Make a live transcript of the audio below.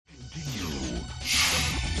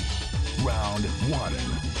Round one.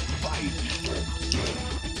 Fight.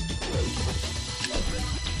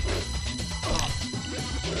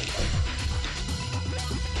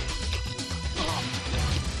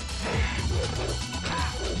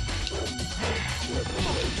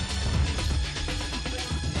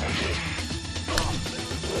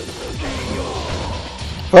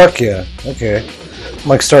 Fuck yeah. Okay. I'm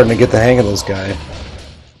like starting to get the hang of this guy.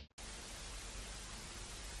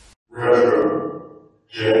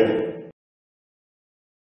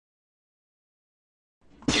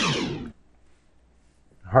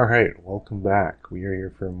 Alright, welcome back. We are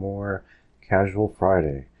here for more Casual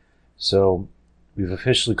Friday. So, we've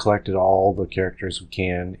officially collected all the characters we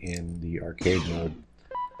can in the arcade mode.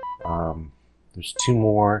 There's two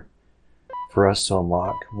more for us to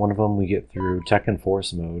unlock. One of them we get through Tekken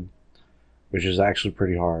Force mode, which is actually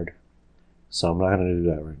pretty hard. So I'm not going to do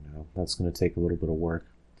that right now. That's going to take a little bit of work.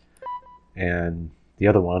 And the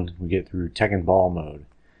other one we get through Tekken Ball mode.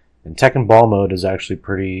 And Tekken Ball mode is actually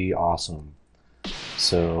pretty awesome.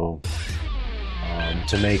 So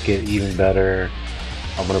to make it even better,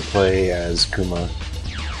 I'm going to play as Kuma.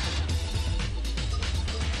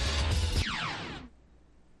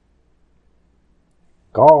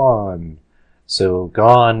 Gon! So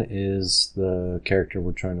Gon is the character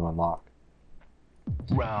we're trying to unlock.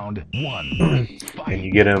 Round one. And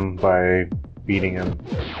you get him by beating him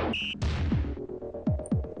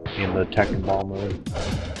in the Tekken Ball mode.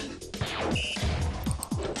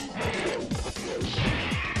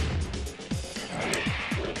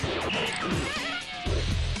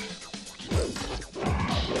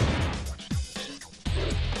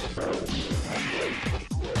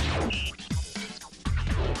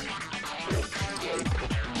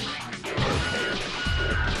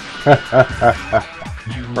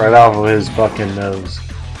 Right off of his fucking nose.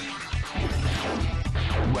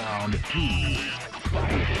 Round two.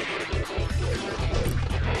 Fight.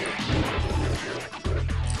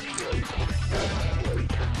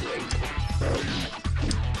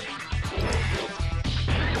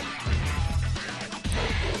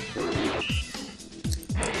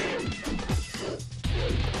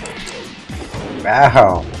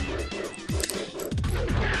 Wow.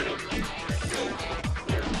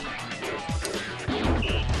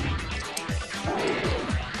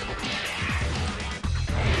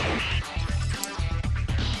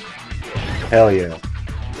 Hell yeah.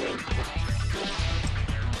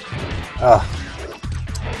 Ah.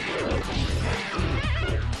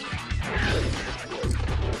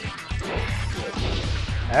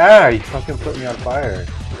 Ah, you fucking put me on fire.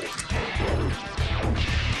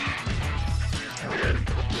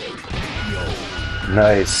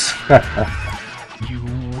 Nice. You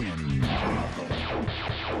win.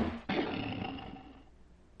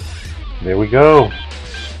 There we go.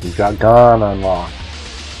 We've got Gon unlocked.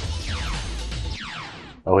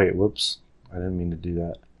 Oh wait, whoops. I didn't mean to do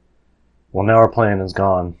that. Well, now our plan is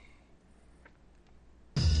gone.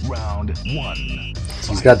 Round one.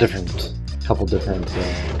 He's got couple different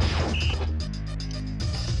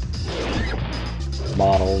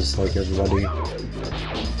models, like everybody.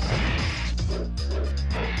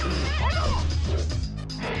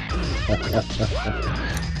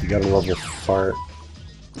 You gotta love the fart.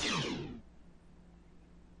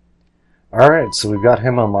 Alright, so we've got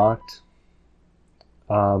him unlocked.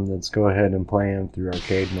 Let's go ahead and play him through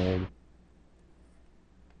arcade mode.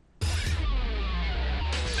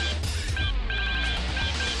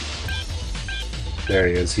 There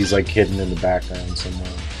he is. He's like hidden in the background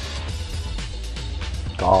somewhere.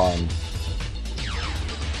 Gone.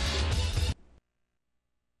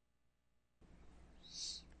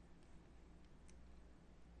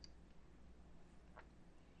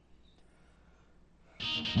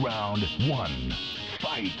 Round one.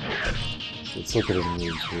 Fight. Let's look at his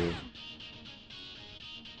moves here.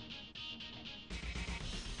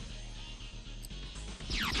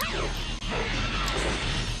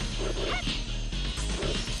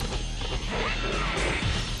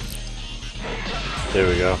 There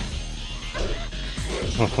we go.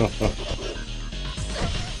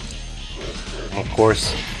 Of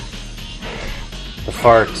course, the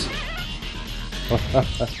fart.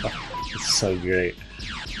 It's so great.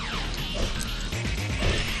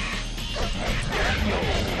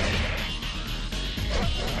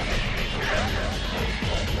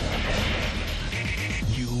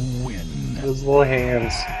 You win. Those little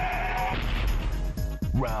hands.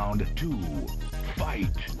 Round two. Fight.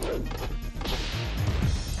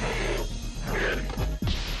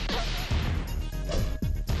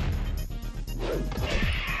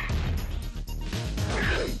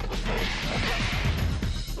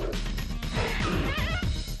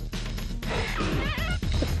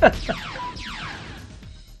 You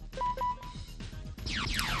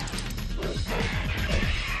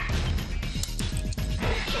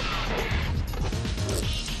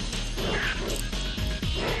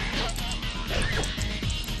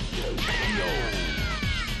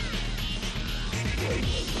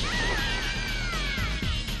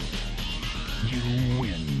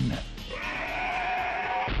win.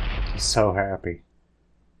 So happy.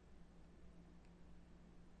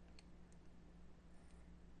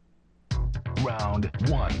 Round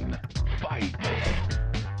 1. Fight.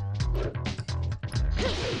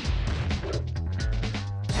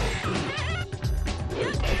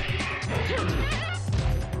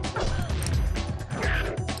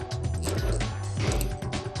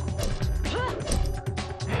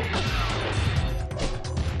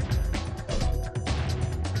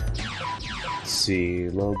 Let's see,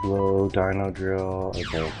 low blow, dino drill.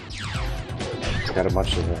 Okay, it's got a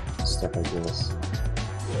bunch of the stuff like this.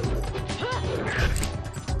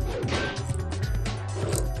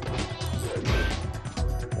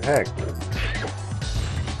 The heck?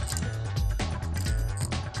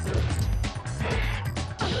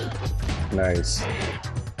 Nice.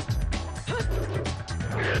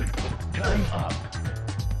 Time up.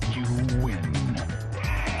 You win.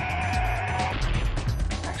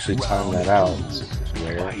 Actually time that out. It's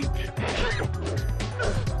rare. Fight.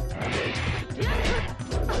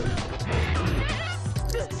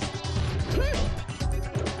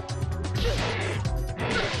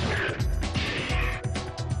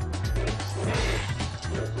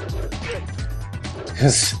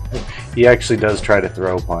 He actually does try to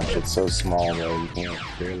throw punch. It's so small though, you can't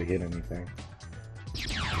barely hit anything.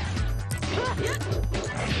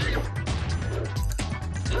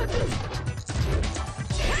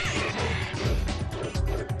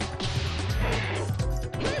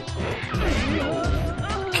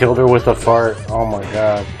 Killed her with a fart. Oh my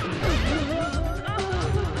god.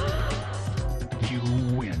 You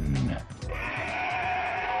win.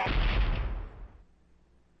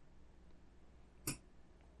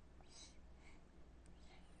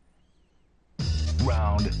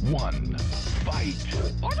 Round 1. Fight.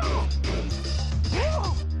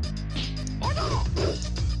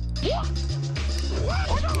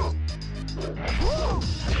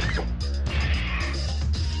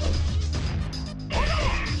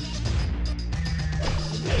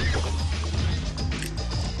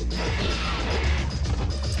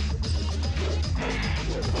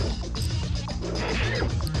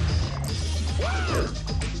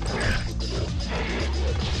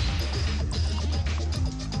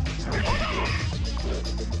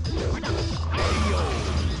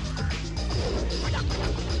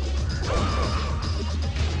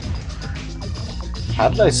 How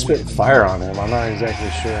did I spit fire on him? I'm not exactly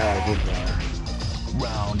sure how I did that.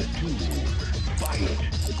 Round 2. Fight.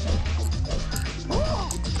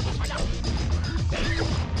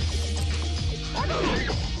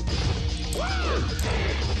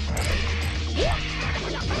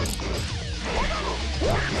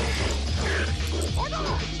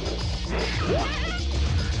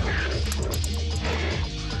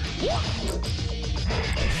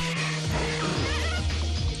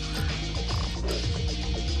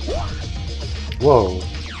 Whoa.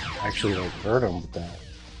 Actually, like, hurt him with that.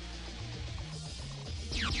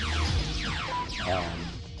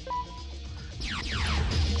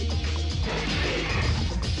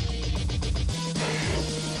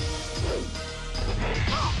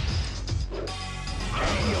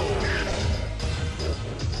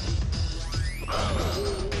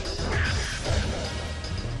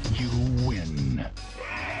 You win.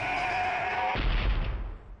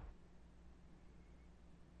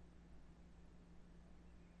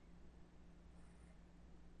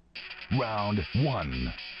 Round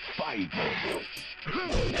 1. Fight.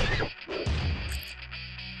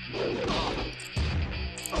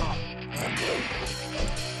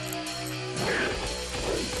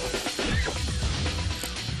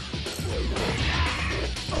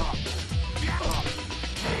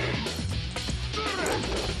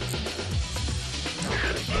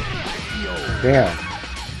 Damn.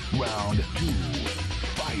 Round 2.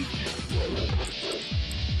 Fight.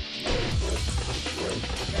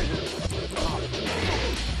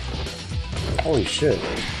 Holy shit.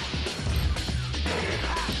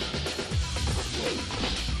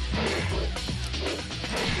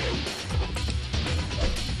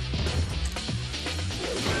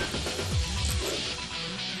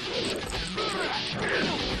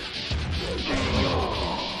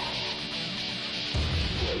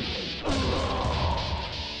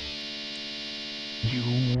 You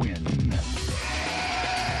win.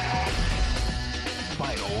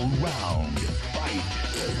 Final round. Fight.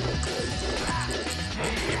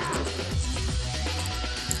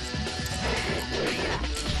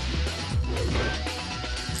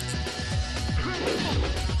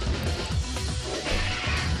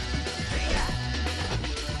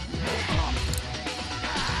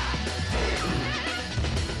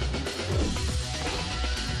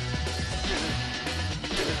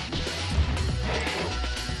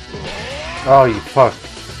 Oh, you fuck.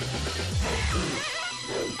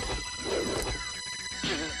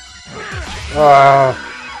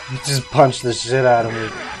 You just punched the shit out of me.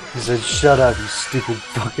 He said, shut up, you stupid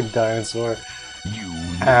fucking dinosaur.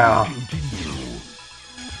 Ow. Continue.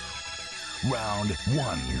 Round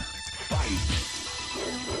 1. Fight.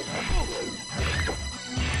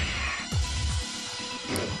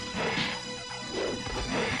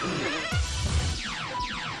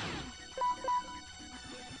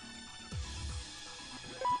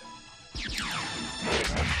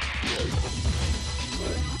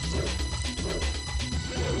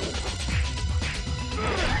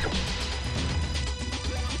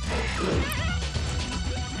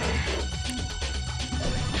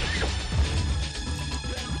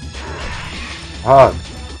 Hug.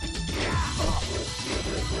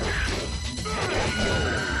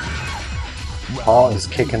 Paul is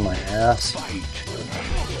kicking my ass.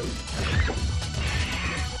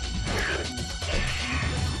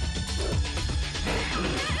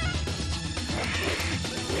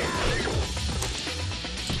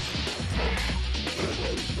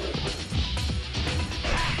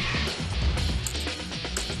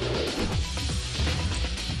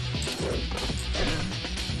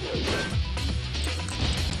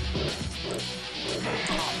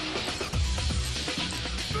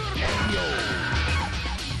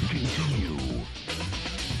 Continue.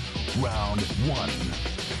 Round 1.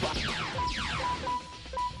 Fight.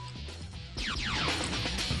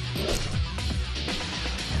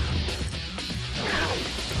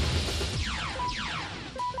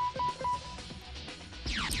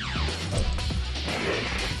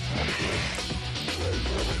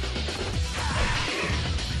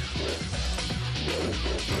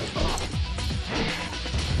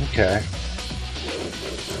 Okay.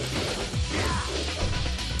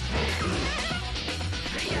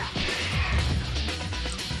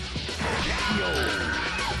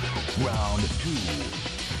 Round 2.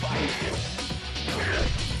 Fight.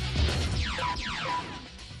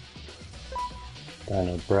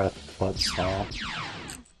 Dino breath, butt stomp.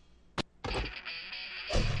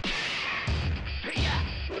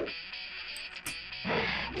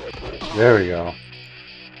 There we go.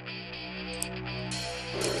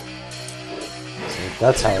 So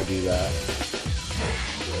that's how I do that.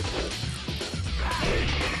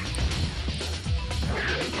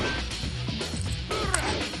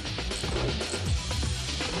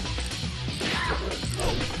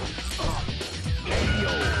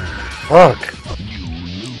 Fuck.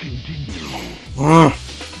 You continue.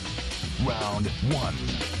 Round 1.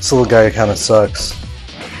 This little guy kind of sucks.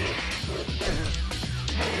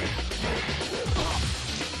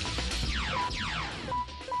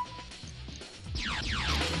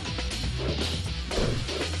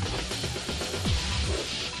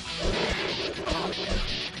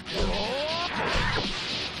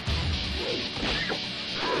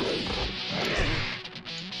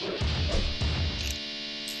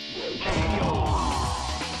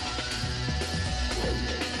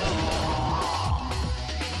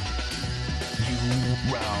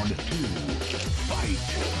 Round 2. Fight.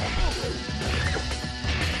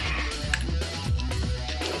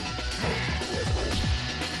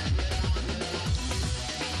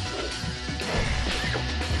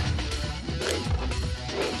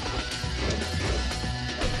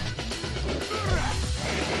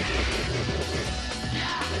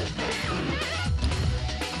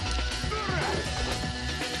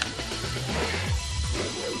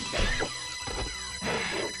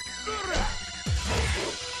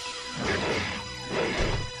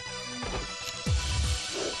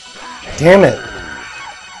 Damn it.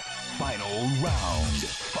 Final round.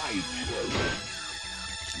 Fight.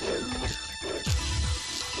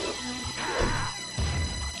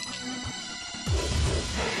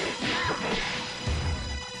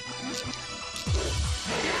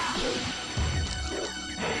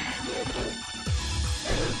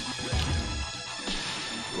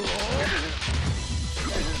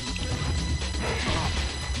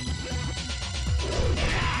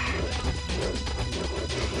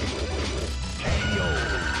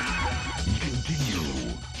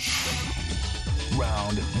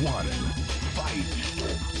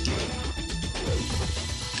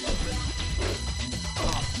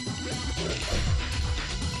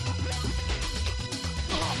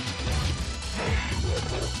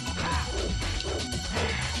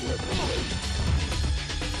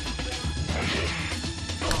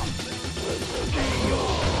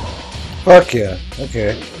 Fuck yeah.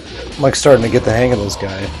 Okay. I'm like starting to get the hang of this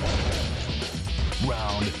guy.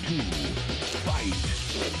 Round 2. Fight.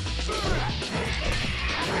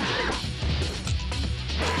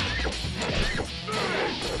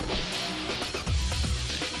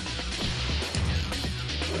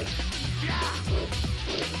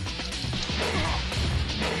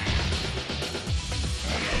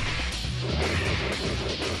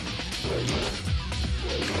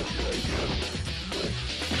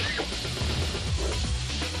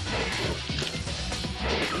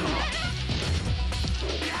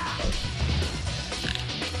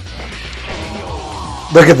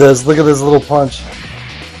 Look at this little punch.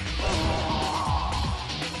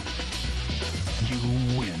 You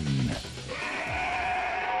win.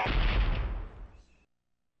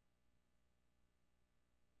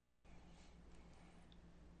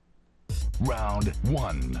 Round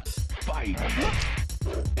 1. Fight.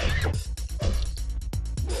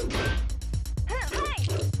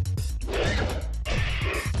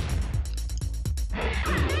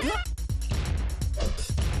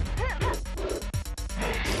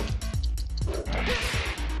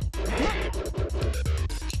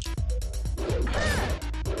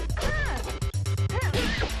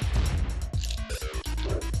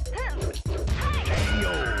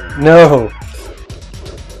 No.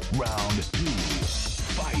 Round 2.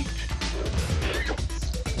 Fight.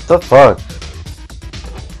 What the fuck?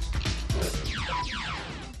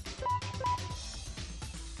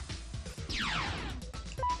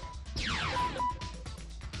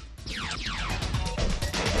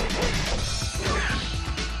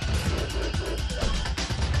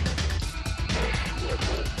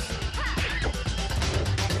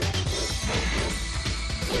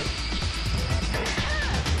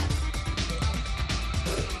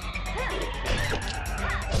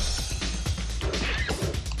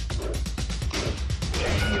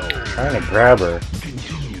 Trying to grab her.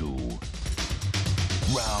 Continue.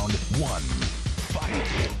 Round 1. Fight.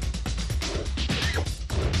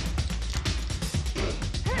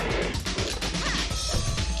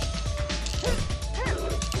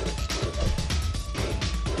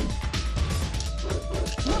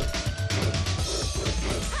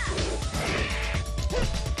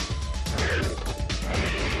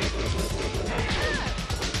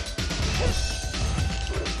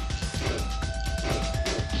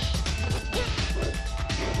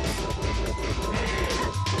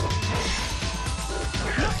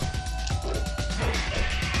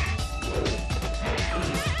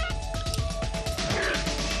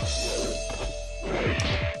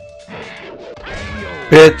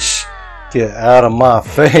 Bitch, get out of my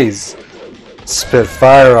face. Spit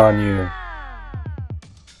fire on you.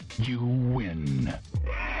 You win.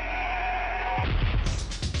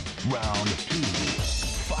 Round 2.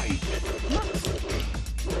 Fight.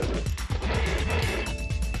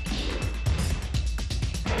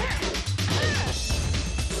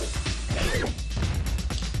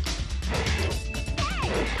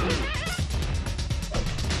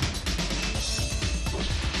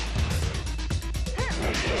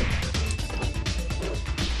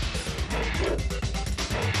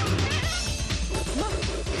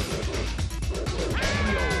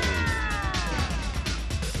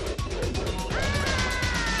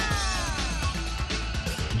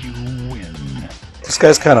 You win. This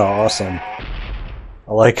guy's kind of awesome.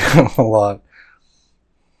 I like him a lot.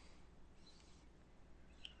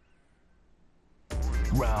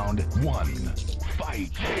 Round 1. Fight.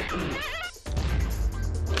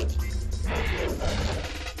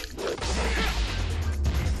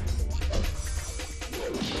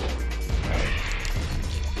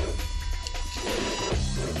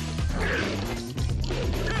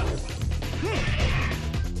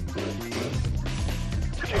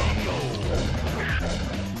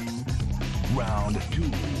 Round 2.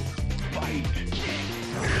 Fight.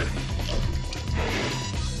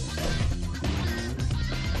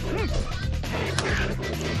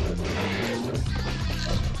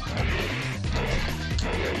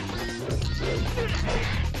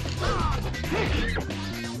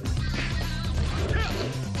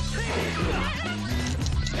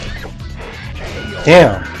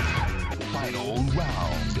 Damn. Final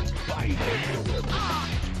round. Fight.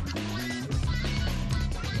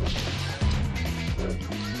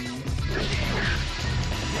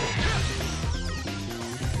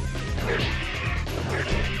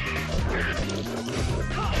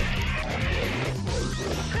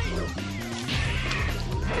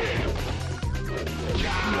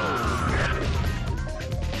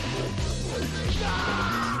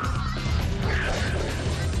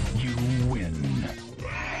 You win.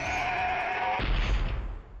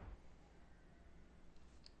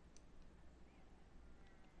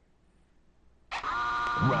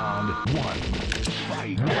 Round one.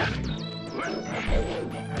 Fight.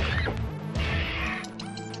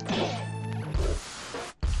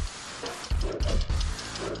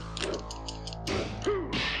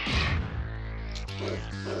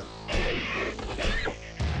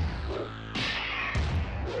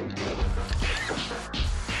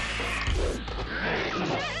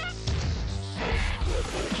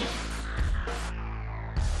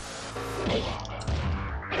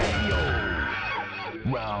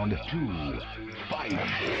 Round two. Fight.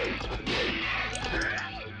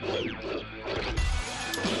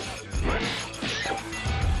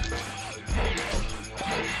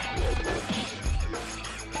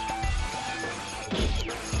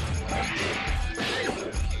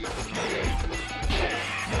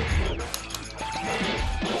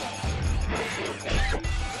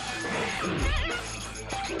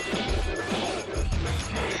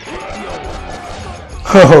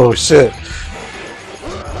 Oh shit.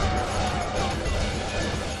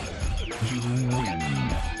 You win.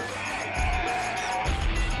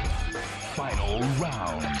 Final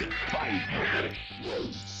round. Fight.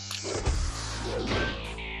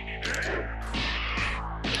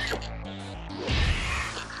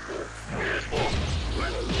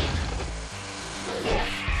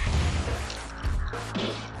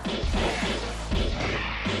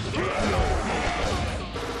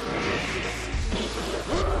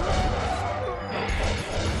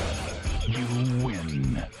 You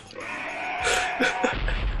win.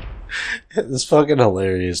 It's fucking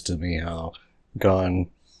hilarious to me how Gon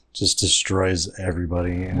just destroys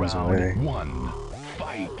everybody in his way. Round one.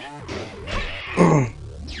 Fight.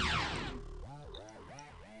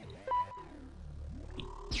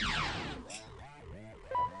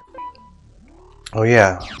 Oh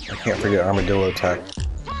yeah, I can't forget Armadillo attack.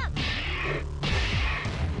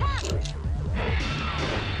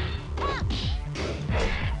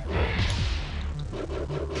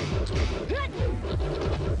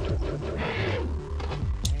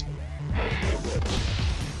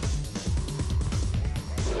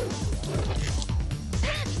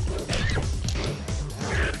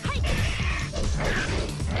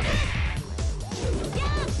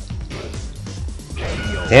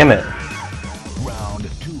 Damn it. Round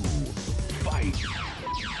two. Fight.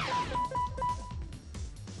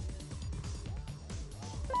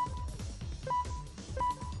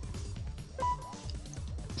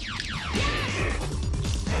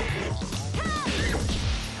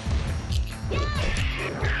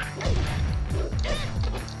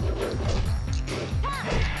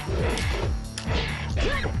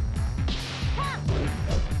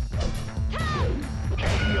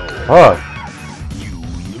 Fuck. You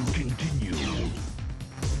continue.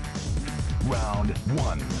 Round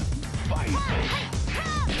one. Fight.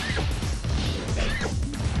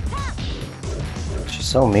 She's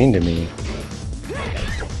so mean to me.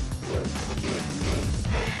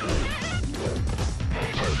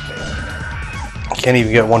 I can't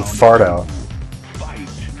even get one fart out. Fight.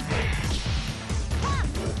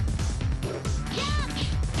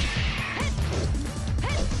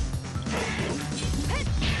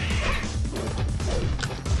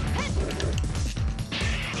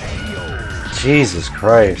 Jesus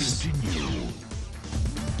Christ. Continue.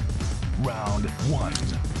 Round one.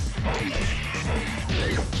 Fight.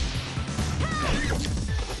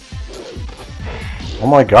 Oh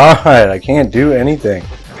my god, I can't do anything.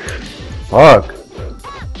 Fuck.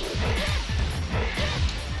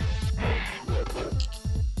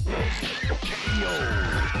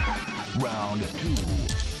 Round two.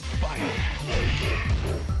 Fight.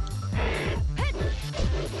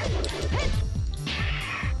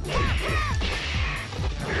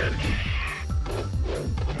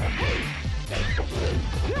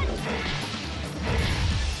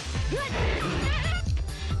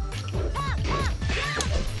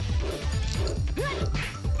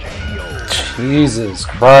 Jesus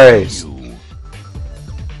Christ.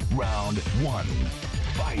 Round one.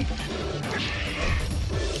 Fight.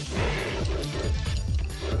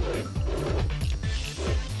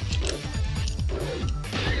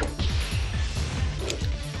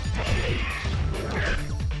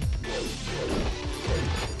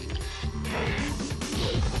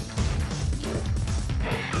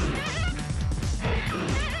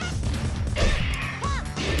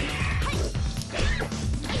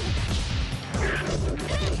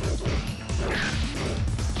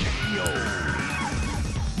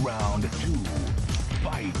 Round two.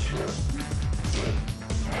 Fight.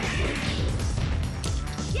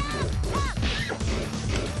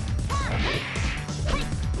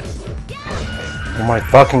 Oh my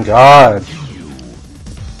fucking god.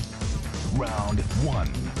 Round one.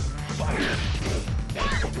 Fight.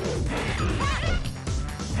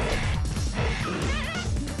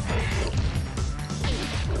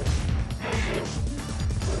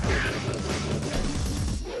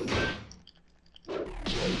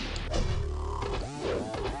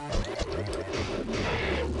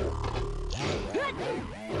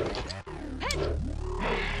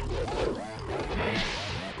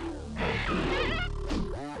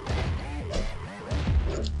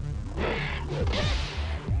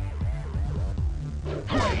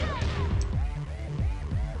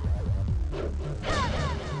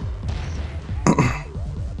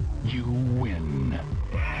 You win.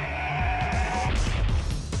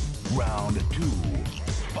 Round 2.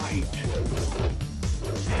 Fight.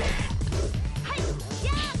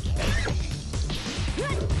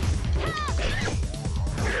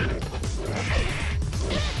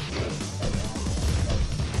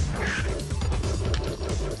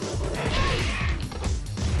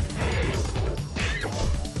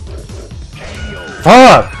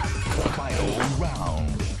 Fuck! Final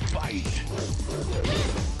round. Fight.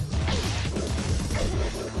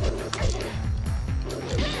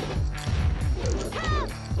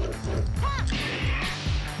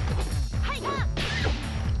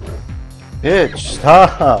 Bitch,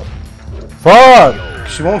 stop! Fuck!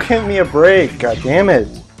 She won't give me a break, god damn it!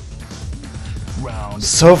 Round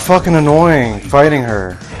So fucking annoying fighting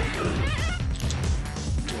her.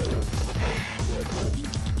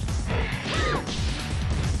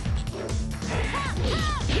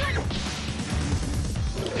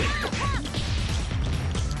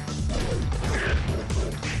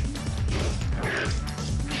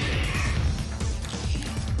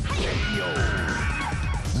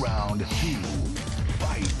 Round 2.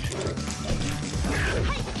 Fight.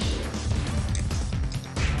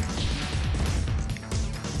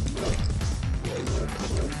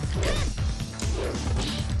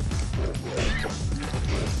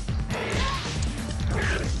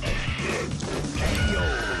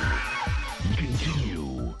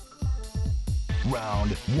 Continue.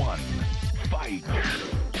 Round 1. Fight.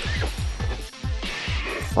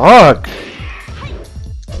 Fuck!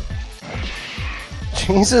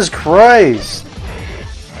 Jesus Christ!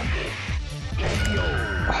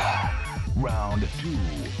 Round 2.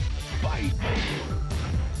 Fight.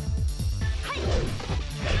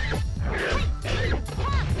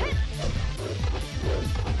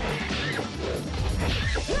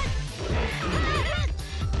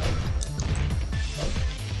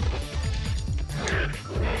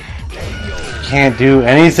 Can't do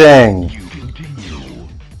anything! You continue.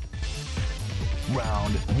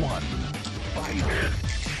 Round 1. Fight.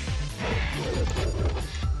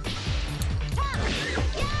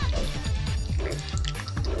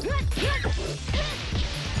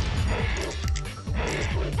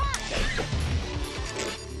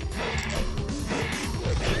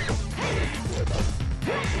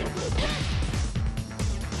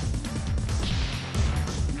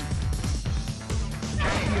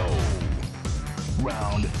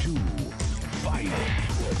 Round 2. Fight.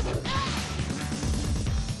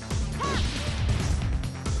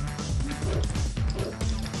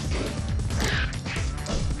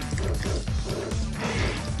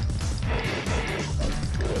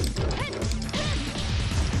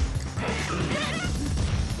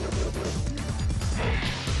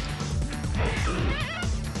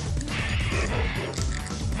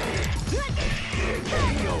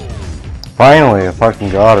 Finally, I fucking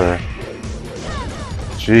got her.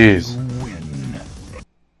 Jeez. Win.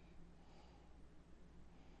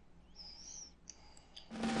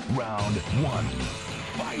 Round 1.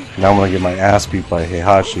 Fight. Now I'm gonna get my ass beat by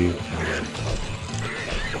Heihachi.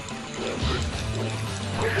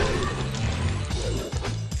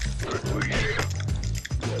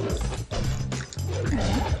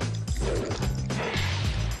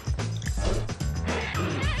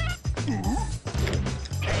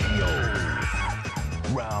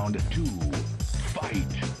 Round 2.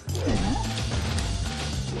 Fight.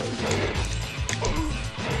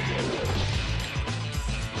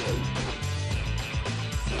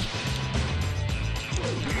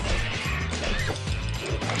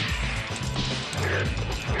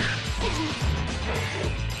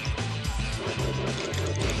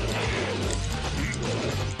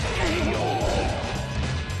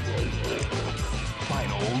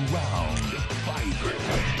 Final round. Fight.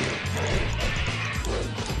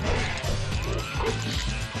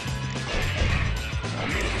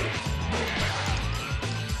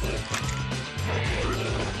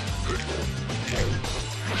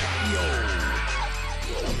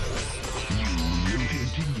 You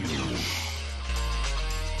continue.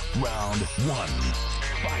 Round 1.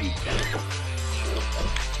 Fight.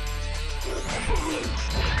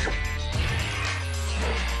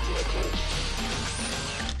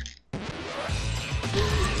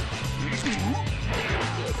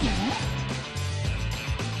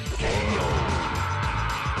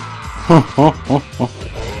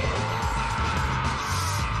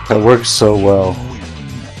 That works so well.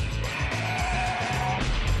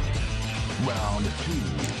 Round 2,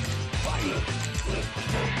 fight.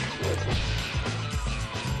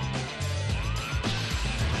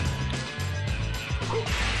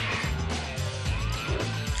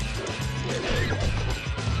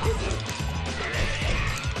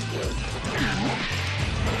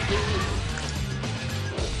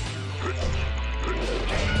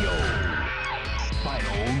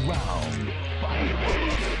 Final round, fight.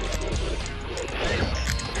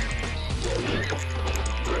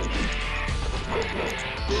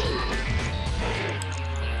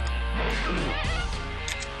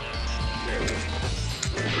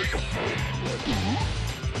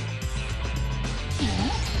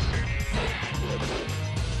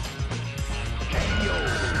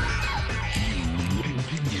 You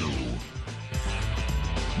continue.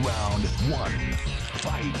 Round 1,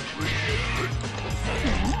 fight.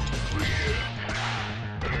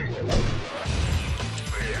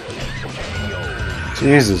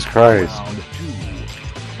 Jesus Christ. Round 2,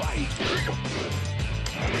 fight.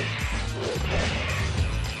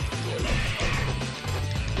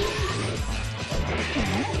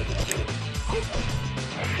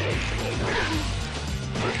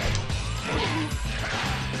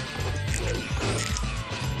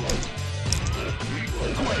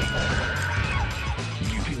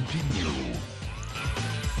 You continue.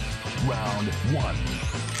 Round 1,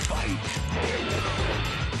 fight.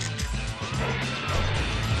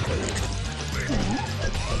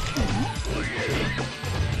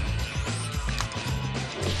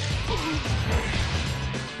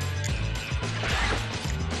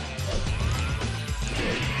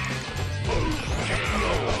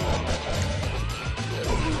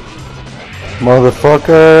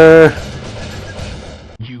 Motherfucker!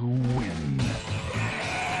 You win.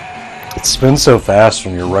 It spins so fast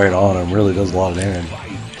when you're right on him, really does a lot of damage.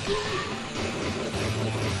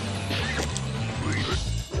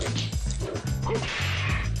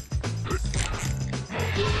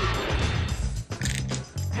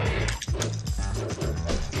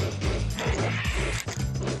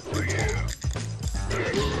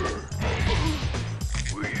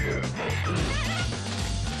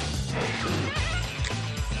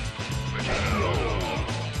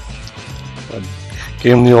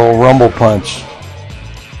 Give him the old rumble punch.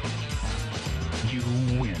 You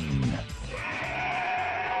win.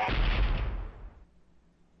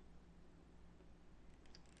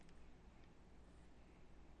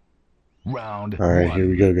 Round Alright, 1, here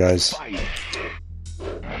we go, guys. fight.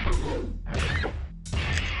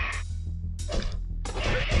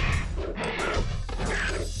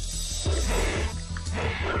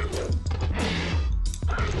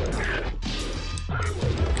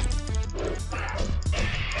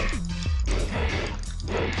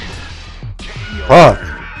 Fuck!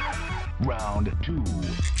 Round 2,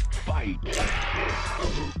 fight.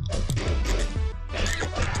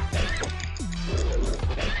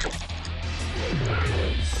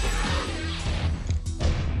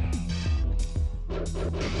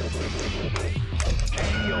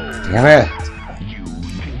 Damn it! You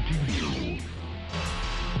continue.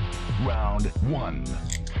 Round 1,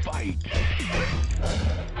 fight.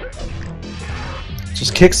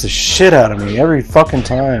 Just kicks the shit out of me every fucking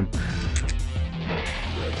time.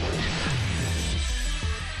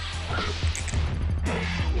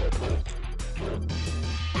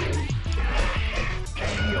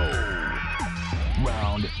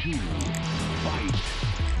 Round 2, fight.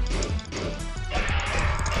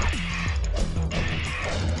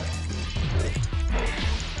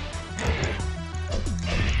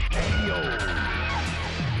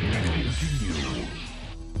 Continue.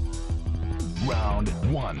 Round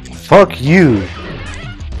 1. Fuck you!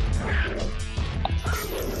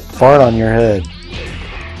 Fart on your head.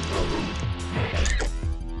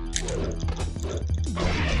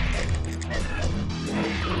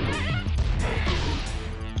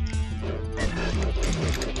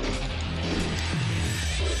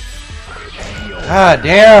 God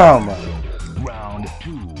damn! Round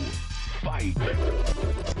 2, fight.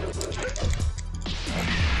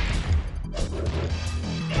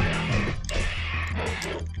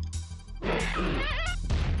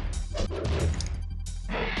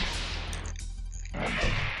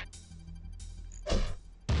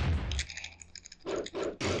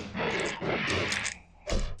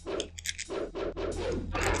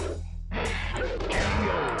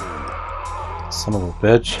 Son of a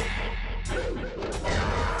bitch.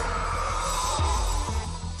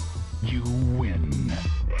 You win.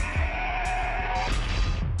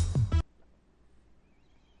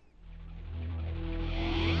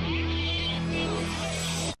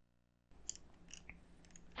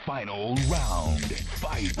 Final round.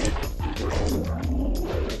 Fight.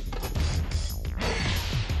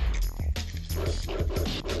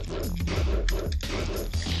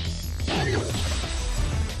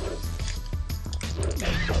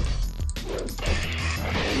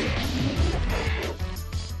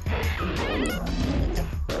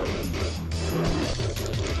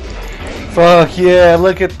 Fuck yeah,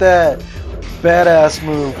 look at that. Badass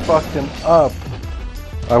move. Fucked him up.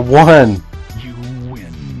 I won. You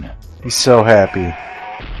win. He's so happy.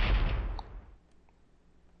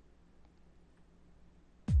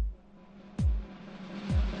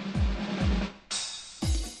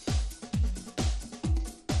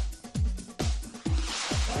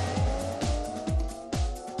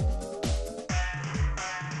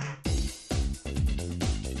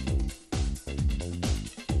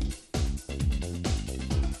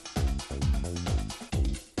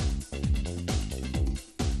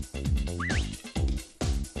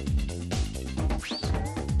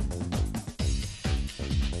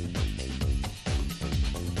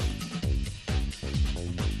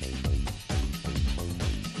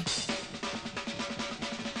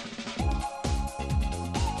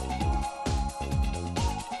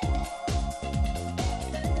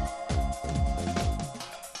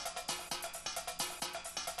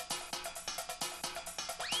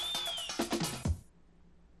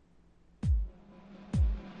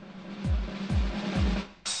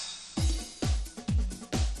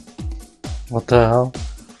 What the hell?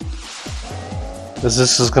 Is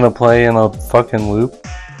this just gonna play in a fucking loop?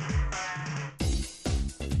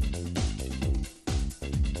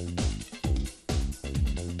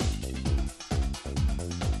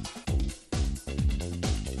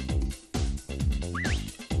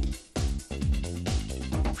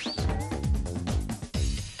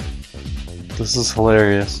 This is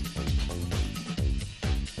hilarious.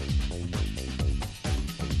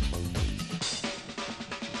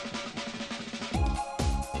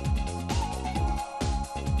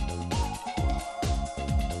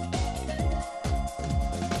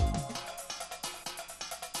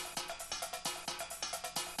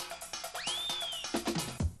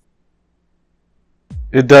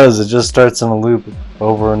 It does, it just starts in a loop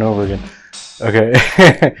over and over again. Okay,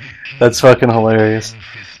 that's fucking hilarious.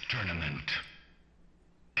 Fifth tournament.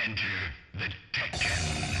 Enter the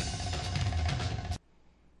Tekken.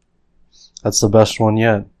 That's the best one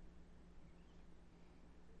yet.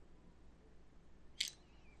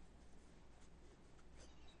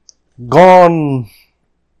 Gone!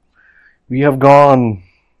 We have gone.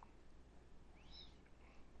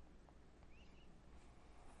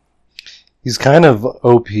 He's kind of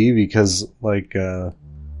OP because, like, you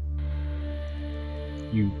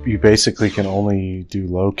basically can only do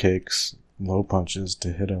low kicks, low punches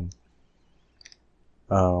to hit him.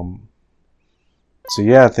 So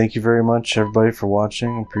yeah, thank you very much, everybody, for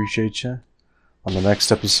watching. Appreciate you. On the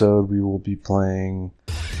next episode, we will be playing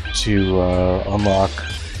to unlock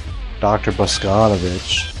Dr.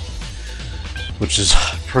 Boskanovich, which is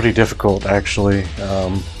pretty difficult, actually.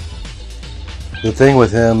 The thing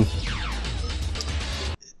with him,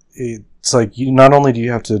 it's like, you not only do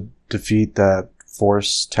you have to defeat that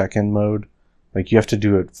Force Tekken mode, like you have to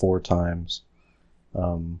do it 4 times.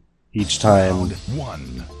 Each time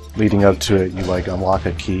leading up to it, you like unlock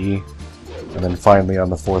a key, and then finally on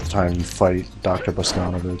the 4th time you fight Dr.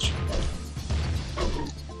 Boskanovich.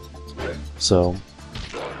 So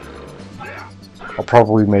I'll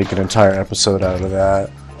probably make an entire episode out of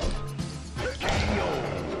that.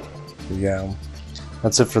 But yeah,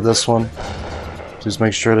 that's it for this one. Just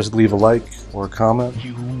make sure to leave a like or a comment,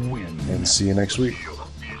 and see you next week.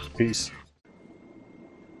 Peace.